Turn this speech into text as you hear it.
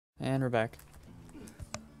And we're back.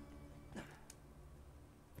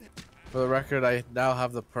 For the record, I now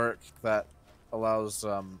have the perk that allows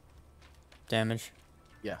Damage.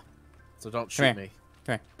 yeah. So don't shoot me.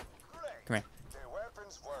 Come here. Come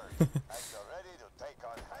here.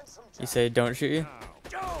 You say don't shoot you?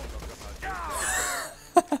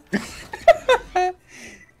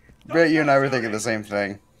 Brett, you and I were thinking the same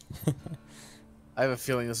thing. I have a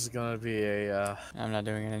feeling this is gonna be a I'm not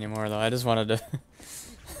doing it anymore though. I just wanted to.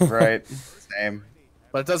 Right. Same.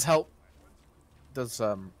 but it does help. It does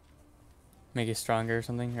Make you stronger or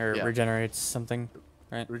something, or Yeah. regenerates something,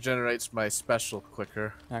 right? regenerates my special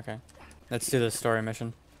quicker. Okay. Let's do the story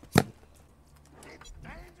mission.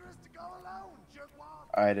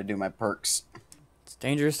 I had to do my perks. It's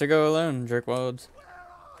dangerous to go alone, jerkwads.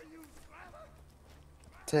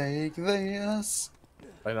 Take this.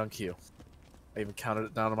 Right on cue. I even counted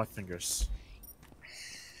it down on my fingers.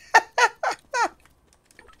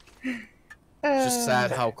 Just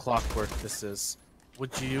sad how clockwork this is.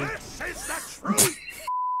 Would you?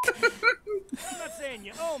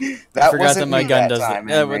 That I forgot wasn't that my me gun that does time,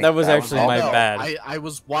 it. Henry. That was actually all my me. bad. I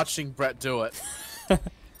was watching Brett do it.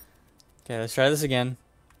 Okay, let's try this again.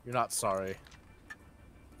 You're not sorry.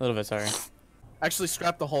 A little bit sorry. Actually,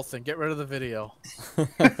 scrap the whole thing. Get rid of the video.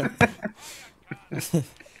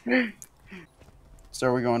 So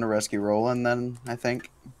are we going to rescue Roland then, I think?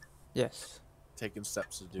 Yes. Taking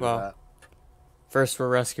steps to do Well, that. First we're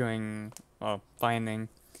rescuing, well, finding.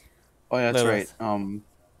 Oh, yeah, that's Lilith. right.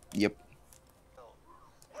 Yep.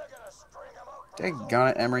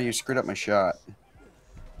 Daggone it, Emery, you screwed up my shot.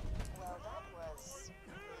 Well, that was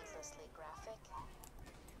needlessly graphic.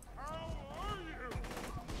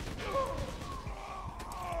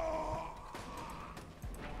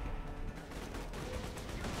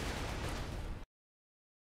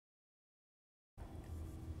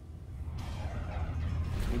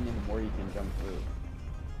 Even the more you can jump through.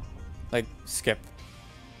 Like, skip.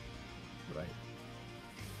 Right.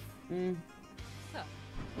 Hmm. So,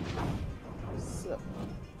 So. what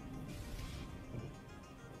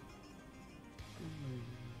are you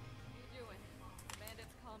doing?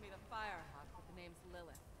 Bandits call me the Firehawk, but the name's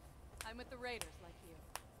Lilith. I'm with the Raiders, like you.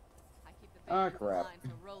 I keep the Ah, bandits crap. aligned so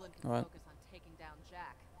Roland can What? focus on taking down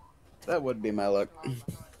Jack. That would be my luck. Draw less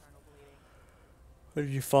internal bleeding. What,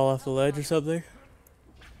 did you fall off the ledge or something?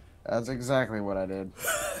 That's exactly what I did.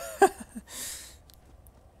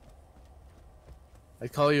 I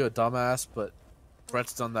call you a dumbass, but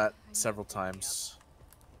Brett's done that several times.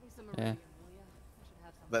 Give me some Yeah. Meridian, will ya? I should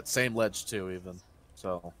have some That same ledge too, even.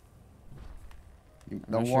 So, The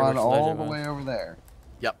not sure one which ledge all it the was. way over there.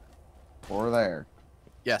 yep. Or there.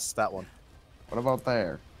 Yes, that one. What about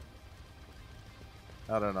there?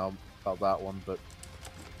 I don't know about that one, but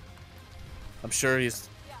I'm sure he's.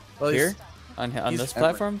 Well, Here? he's On He's this Emery.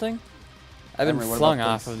 platform thing? I've been Emery, what flung about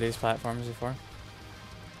off this? of these platforms before.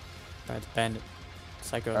 By the bandit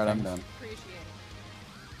psycho Alright, I'm things. done. Appreciate it.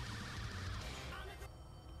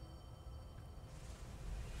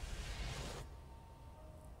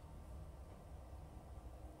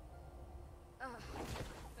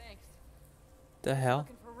 Thanks. The hell?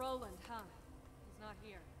 Looking for Roland, huh? He's not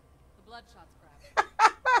here. The Bloodshot's grabbed him.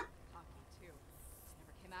 Cocky, too.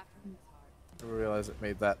 Never came after me this hard. I realize it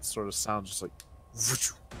made that sort of sound just like.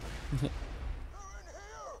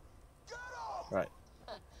 Right.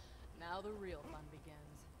 Now the real fun begins.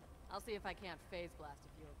 I'll see if I can't phase blast a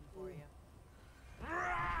few of them for you.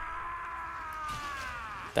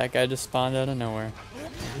 That guy just spawned out of nowhere.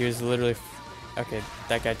 He was literally. Okay,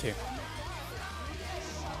 that guy too.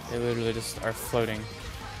 They literally just are floating.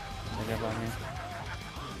 Right up on here.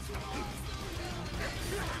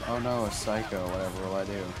 Oh no, a psycho. Whatever will I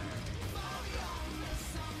do?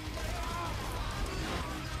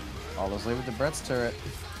 I'll just leave it to Brett's turret.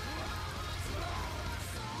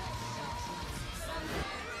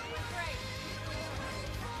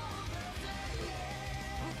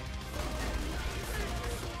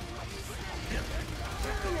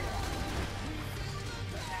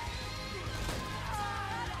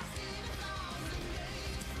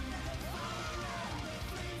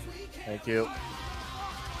 Thank you.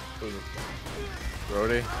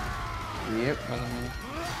 Brody, Yep.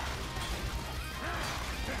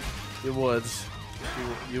 you would.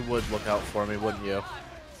 You would look out for me, wouldn't you?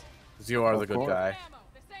 Because you are the Of good course. guy. Ammo!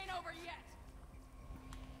 This ain't over yet!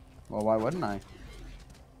 Well, why wouldn't I?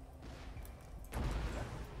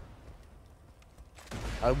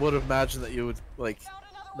 I would imagine that you would, like,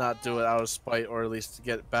 not do it out of spite, or at least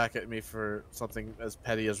get back at me for something as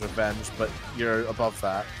petty as revenge, but you're above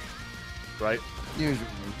that. Right? Usually.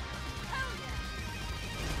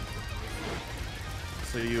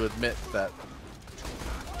 So you admit that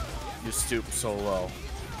you stoop so low?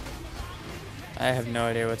 I have no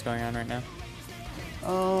idea what's going on right now.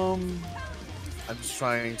 I'm just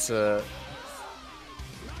trying to.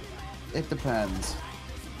 It depends.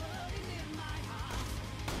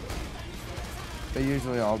 But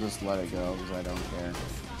usually I'll just let it go because I don't care.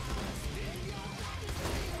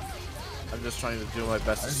 I'm just trying to do my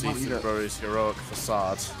best I to just see want you through to- Brody's heroic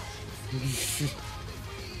facade.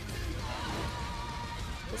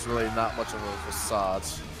 It's really not much of a facade.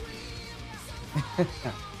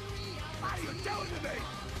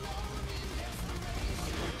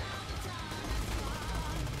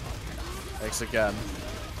 Thanks again.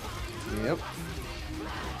 Yep.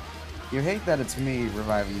 You hate that it's me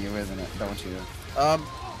reviving you, isn't it? Don't you?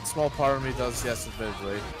 Small part of me does, yes,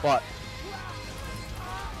 admittedly, but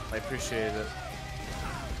I appreciate it.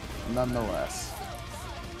 Nonetheless.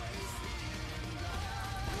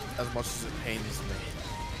 As much as it pains me.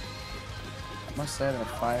 I must say that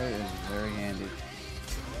fire is very handy.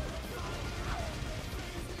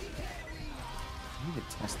 I need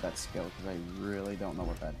to test that skill because I really don't know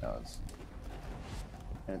what that does.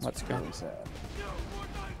 And it's What's really good? sad.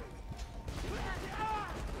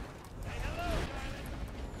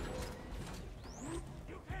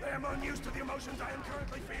 I am unused to the emotions I am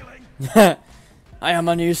currently feeling. I am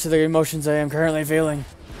unused to the emotions I am currently feeling.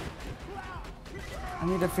 I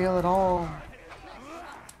need to feel it all.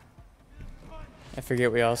 I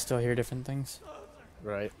forget we all still hear different things.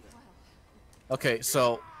 Right. Okay,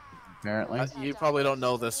 so Apparently. you probably don't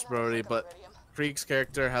know this, Brody, but Krieg's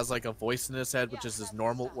character has like a voice in his head, which is his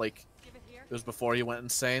normal, like, it was before he went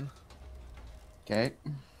insane. Okay.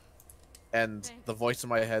 And the voice in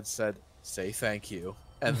my head said, "Say thank you."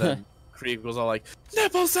 And then Krieg was all like,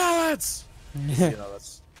 "Nipple salads!" You know,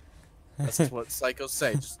 that's what psychos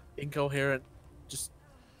say. Just incoherent, just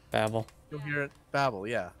Babble. coherent babble,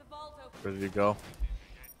 yeah. Ready to go?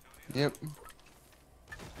 Yep.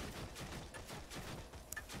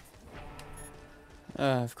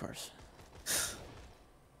 Of course.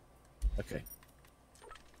 Okay.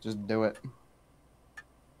 Just do it.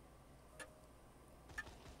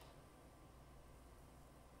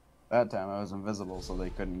 That time I was invisible, so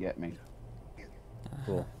they couldn't get me.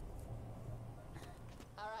 Cool.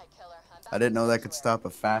 I didn't know that could stop a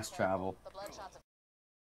fast travel.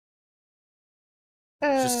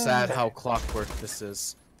 It's just sad how clockwork this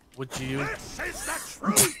is. Would you? This is the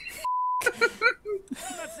truth.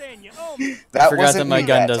 I'm not saying you owe me. That Forgot wasn't that my me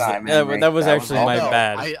gun that does time, it. Henry. That was actually all my me.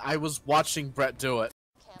 bad. I was watching Brett do it.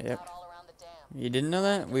 Yep. You didn't know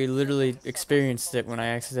that? We literally experienced it when I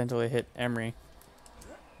accidentally hit Emery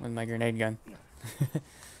with my grenade gun.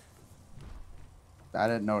 I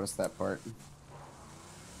didn't notice that part.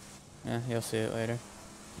 Yeah, you'll see it later.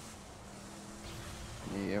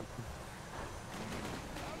 Yep.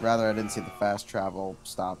 Rather, I didn't see the fast travel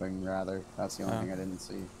stopping, rather. That's the only Oh. thing I didn't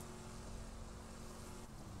see.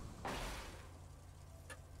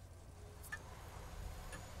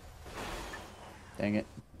 Dang it.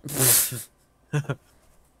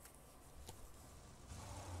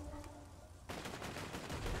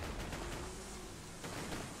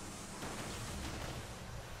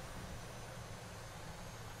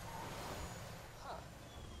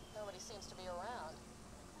 Nobody seems to be around.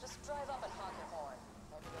 Just drive up and honk your horn.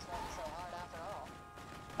 Maybe this won't be so hard after all.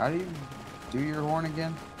 How do you do your horn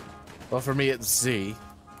again? Well, for me, it's Z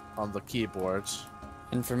on the keyboard.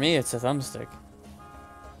 And for me, it's a thumbstick.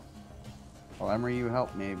 Well, Emery, you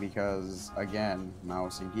helped me because, again,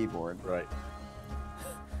 mouse and keyboard. Right.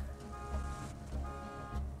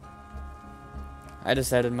 I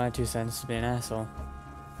just added my 2 cents to be an asshole.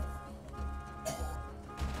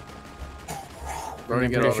 Brody,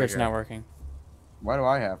 I'm get pretty over sure it's here. not working. Why do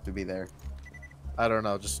I have to be there? I don't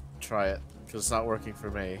know. Just try it, because it's not working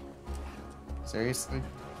for me. Seriously?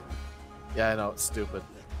 Yeah, I know it's stupid.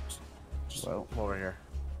 Just Well. come over here.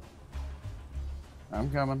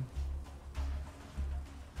 I'm coming.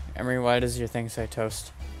 Emery, why does your thing say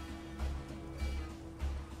toast?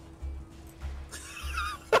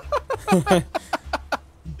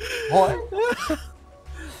 What?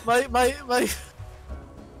 My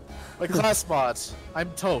class mod.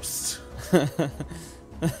 I'm toast.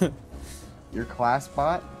 Your class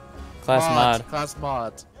bot? Class mod. Class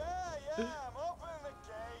mod. Yeah, I'm opening the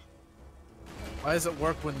gate. Why does it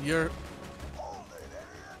work when you're? Hold it,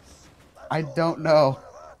 idiots. I don't know.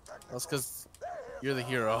 That's because you're the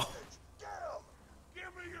hero. Get 'em. Give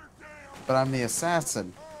me your damn. But I'm the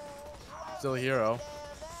assassin. Still a hero.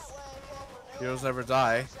 Heroes never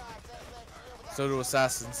die. So do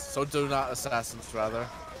assassins. So do not assassins, rather.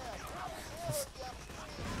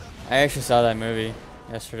 I actually saw that movie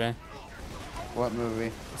yesterday. What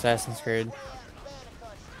movie? Assassin's Creed.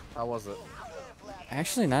 How was it?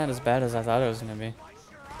 Actually, not as bad as I thought it was gonna be.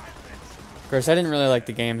 Of course, I didn't really like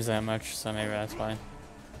the games that much, so maybe that's why.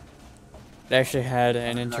 It actually had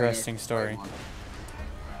an interesting story.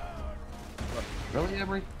 Really,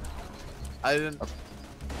 Emery? I didn't.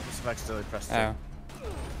 Just accidentally pressed it. Oh.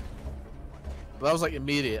 But that was like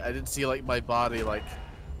immediate. I didn't see like my body like.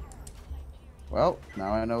 Well,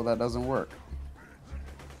 now I know that doesn't work.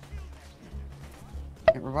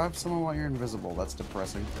 Can't revive someone while you're invisible. That's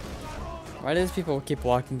depressing. Why does people keep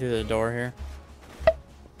walking through the door here?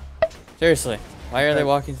 Seriously, why are they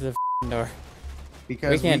walking through the door?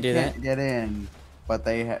 Because we can't do that. Get in, but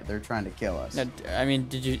they're trying to kill us. No, I mean,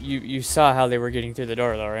 did you saw how they were getting through the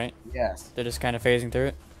door though, right? Yes. They're just kind of phasing through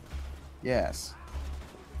it. Yes.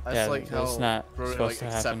 That's Yeah, like that's how not Brody, supposed to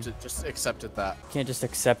happen. just accepted that. You can't just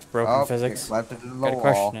accept broken Oh, physics. it left it in the Gotta wall.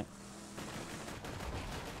 question it.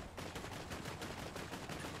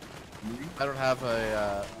 I don't have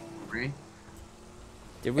a. Three?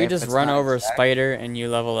 Did we If just it's run not over a exact- spider and you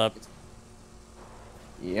level up?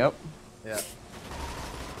 Yep. Yeah.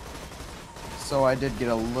 So I did get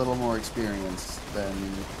a little more experience than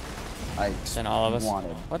I Than all of us?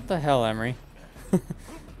 wanted. What the hell, Emery?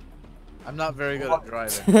 I'm not very good at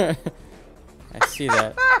driving I see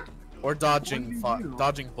that. or dodging What do you do?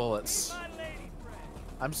 dodging bullets.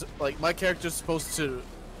 Like my character's supposed to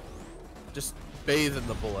just bathe in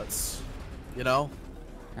the bullets, you know?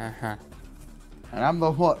 Uh-huh. And I'm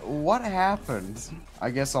the what happened? I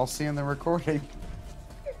guess I'll see in the recording.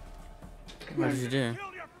 What did you do?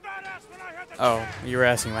 Killed your fat ass when I had the Oh, you were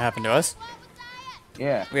asking what happened to us?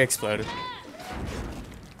 Yeah. We exploded.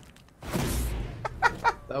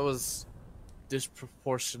 That was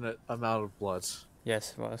disproportionate amount of blood.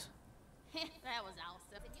 Yes, it was. That was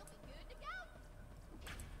awesome. You'll be good to go.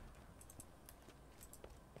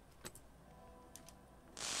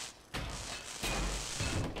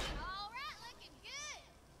 All right, looking good.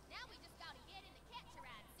 Now we just gotta get in the capture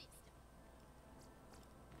ride system.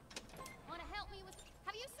 Wanna help me with?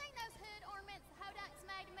 Have you seen those hood ornaments the Hodunks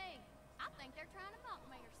made to me? I think they're trying to mock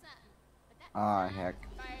me or something. But that's Ah, heck.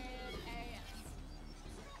 badass.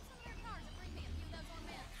 Scrap some of their cars and bring me a few of those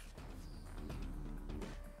ornaments.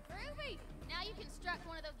 Groovy! Now you construct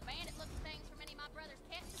one of those bandit-looking things from any of my brother's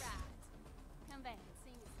capture rides. Come back and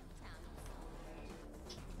see me sometime.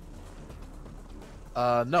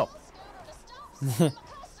 No.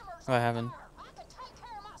 What happened?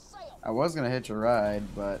 I was gonna hitch a ride,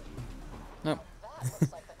 but Nope. That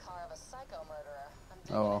looks like the car of a psycho murderer. I'm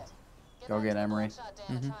digging oh well. it. Go get Emery.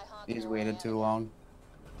 Mhm. He's waited too long.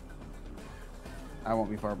 I won't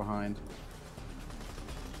be far behind.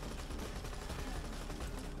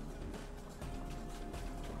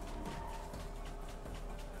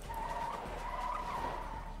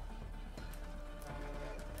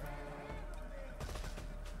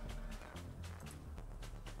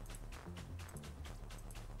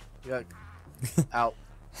 Yeah. Out.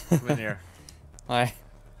 Come in here. Why?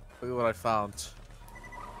 Look at what I found.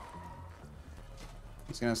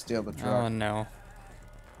 He's gonna steal the Oh truck. no.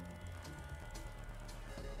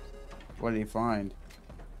 What did he find?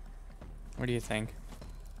 What do you think?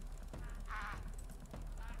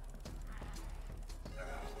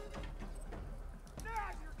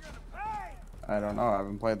 I don't know. I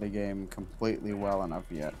haven't played the game completely well enough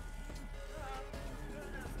yet.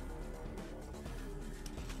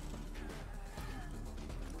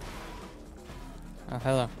 Oh,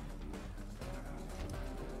 hello.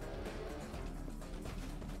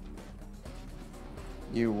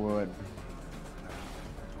 You would.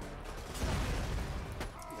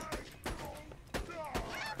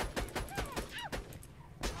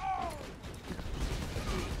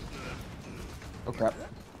 Oh crap.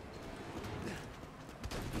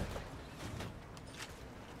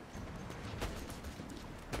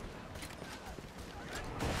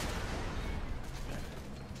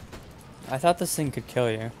 I thought this thing could kill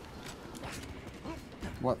you.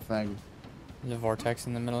 What thing? The vortex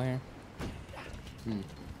in the middle here.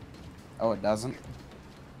 Oh, it doesn't?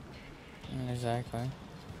 Exactly.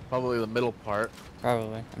 Probably the middle part.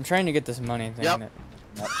 Probably. I'm trying to get this money thing. Yep.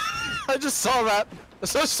 That I just saw that. I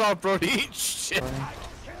just saw Brody eat shit.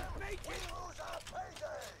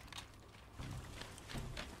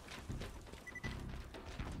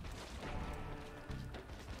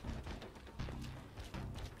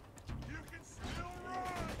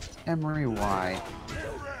 Emery, why?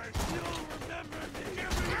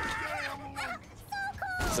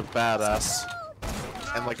 He's a badass.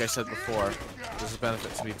 And like I said before, there's a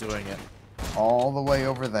benefit to me doing it. All the way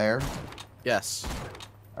over there? Yes.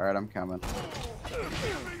 Alright, I'm coming.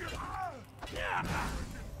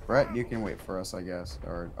 Brett, you can wait for us, I guess.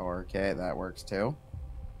 Or okay, that works too.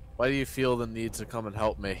 Why do you feel the need to come and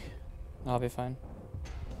help me? I'll be fine.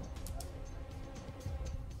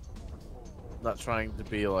 I'm not trying to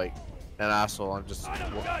be like an asshole. I'm just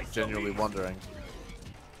genuinely wondering.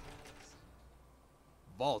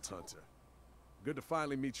 Vault Hunter. Good to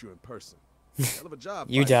finally meet you in person. Hell of a job.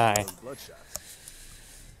 You die. Bloodshots.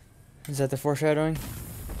 Is that the foreshadowing?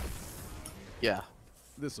 Yeah.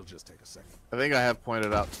 This'll just take a second. I think I have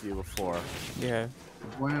pointed out to you before. Yeah.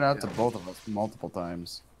 I pointed out to both of us multiple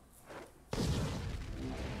times.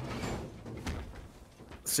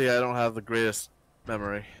 See, I don't have the greatest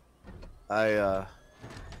memory. I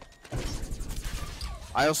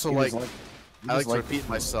also He like, was I like to like repeat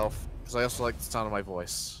myself because I also like the sound of my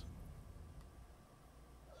voice.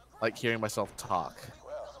 Like hearing myself talk.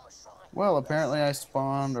 Well, apparently I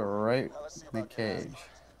spawned right in the cage.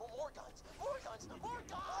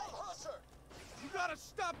 You gotta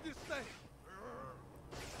stop this thing.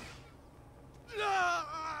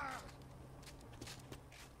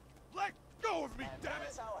 Let go of me, damn it!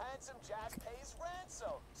 That's how Handsome Jack pays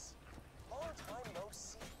ransoms. Long time no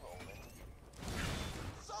see, Roland.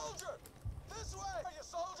 Soldier! This way, you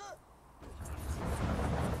soldier!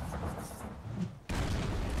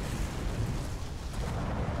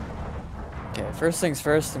 Okay, first things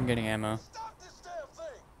first, I'm getting ammo. Stop this damn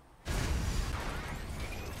thing!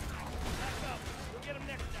 We'll get him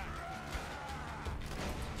next time.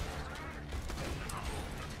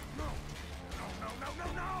 No!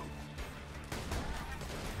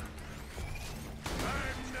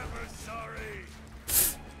 I'm never sorry.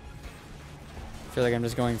 I feel like I'm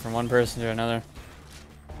just going from one person to another.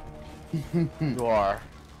 You are.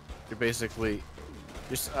 You're basically.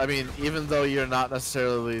 I mean, even though you're not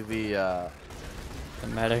necessarily the. The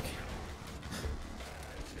medic.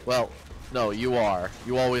 Well, no, you are.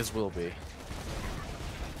 You always will be.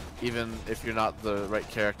 Even if you're not the right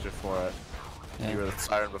character for it. Yeah. You were the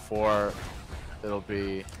siren before. It'll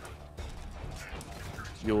be.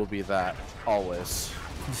 You will be that always.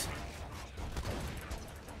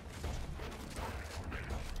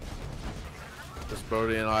 Because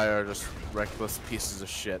Brody and I are just reckless pieces of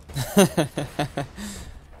shit.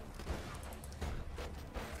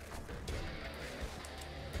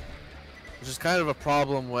 Which is kind of a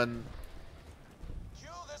problem when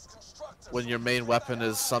your main weapon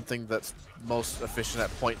is something that's most efficient at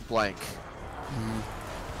point blank.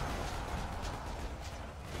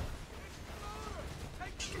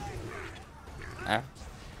 Ah.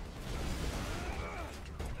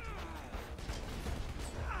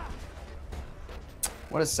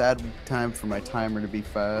 What a sad time for my timer to be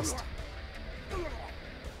fast.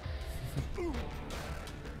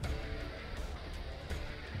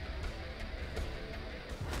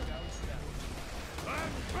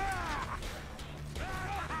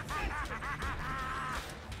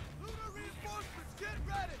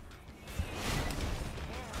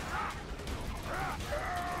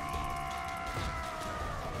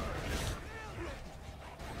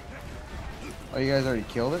 Oh, you guys already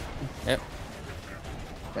killed it? Yep.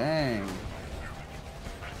 Dang.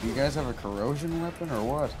 Do you guys have a corrosion weapon or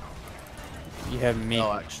what? You have me.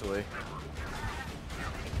 No, actually.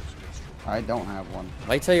 I don't have one.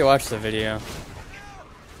 Wait till you watch the video.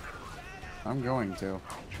 I'm going to.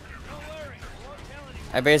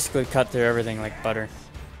 I basically cut through everything like butter.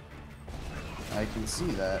 I can see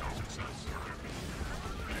that.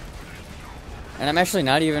 And I'm actually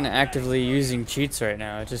not even actively using cheats right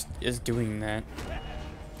now. It just is doing that.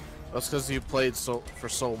 That's because you played for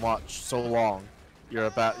so long. You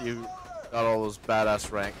got all those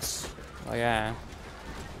badass ranks. Oh yeah.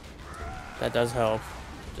 That does help.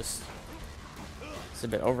 Just it's a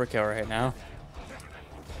bit overkill right now.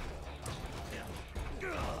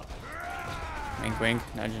 Wink wink,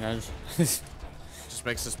 nudge nudge. Just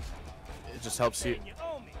makes us. It just helps you.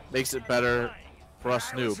 Makes it better for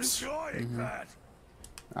us noobs.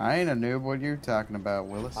 I ain't a noob. What are you talking about,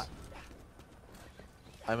 Willis?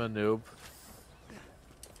 I'm a noob,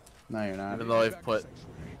 No, you're not. even though I've put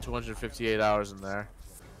 258 hours in there.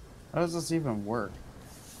 How does this even work?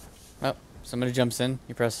 Well, somebody jumps in,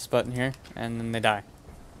 you press this button here, and then they die.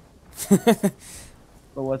 But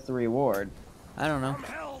what's the reward? I don't know.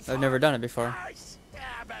 I've never done it before. I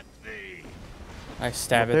stab at thee. I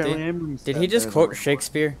stab at Apparently thee. Amory Did said he just there's quote a-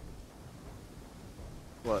 Shakespeare?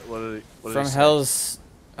 What did he From say? hell's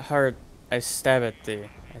heart, I stab at thee,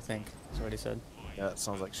 I think. That's what he said. Yeah, that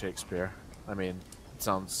sounds like Shakespeare. I mean, it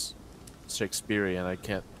sounds Shakespearean. I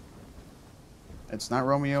can't. It's not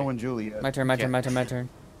Romeo and Juliet. My turn, my turn, my turn, my turn.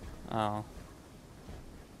 Oh.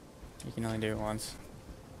 You can only do it once.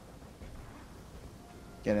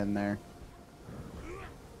 Get in there.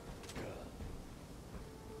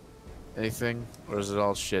 Anything, or is it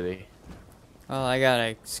all shitty? Well, I got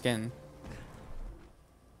a skin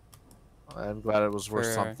I'm glad it was for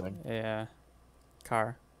worth something. a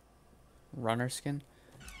car. Runner skin?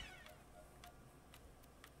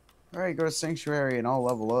 Alright, go to Sanctuary and I'll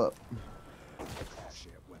level up. That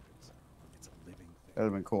would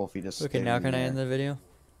have been cool if he just. Okay, stayed now in can I there. end the video?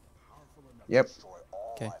 Yep.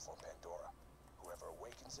 Okay.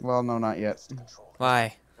 Well, no, not yet.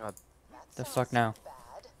 Why? God. The fuck now?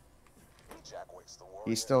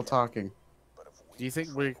 He's still talking. Do you think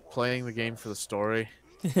we're playing the game for the story?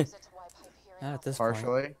 Not at this point.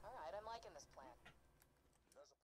 Partially.